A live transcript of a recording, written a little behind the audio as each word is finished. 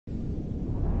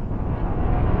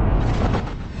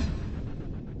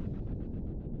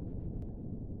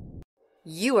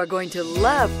You are going to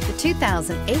love the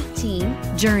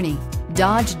 2018 Journey.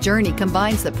 Dodge Journey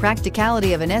combines the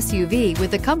practicality of an SUV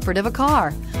with the comfort of a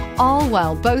car, all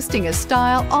while boasting a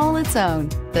style all its own.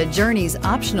 The Journey's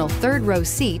optional third-row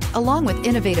seat, along with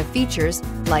innovative features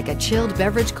like a chilled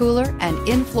beverage cooler and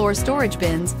in-floor storage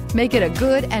bins, make it a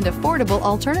good and affordable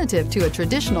alternative to a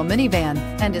traditional minivan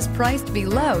and is priced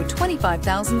below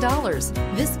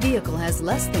 $25,000. This vehicle has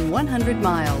less than 100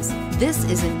 miles. This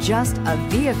isn't just a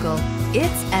vehicle,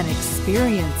 it's an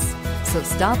experience. So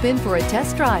stop in for a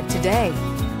test drive today.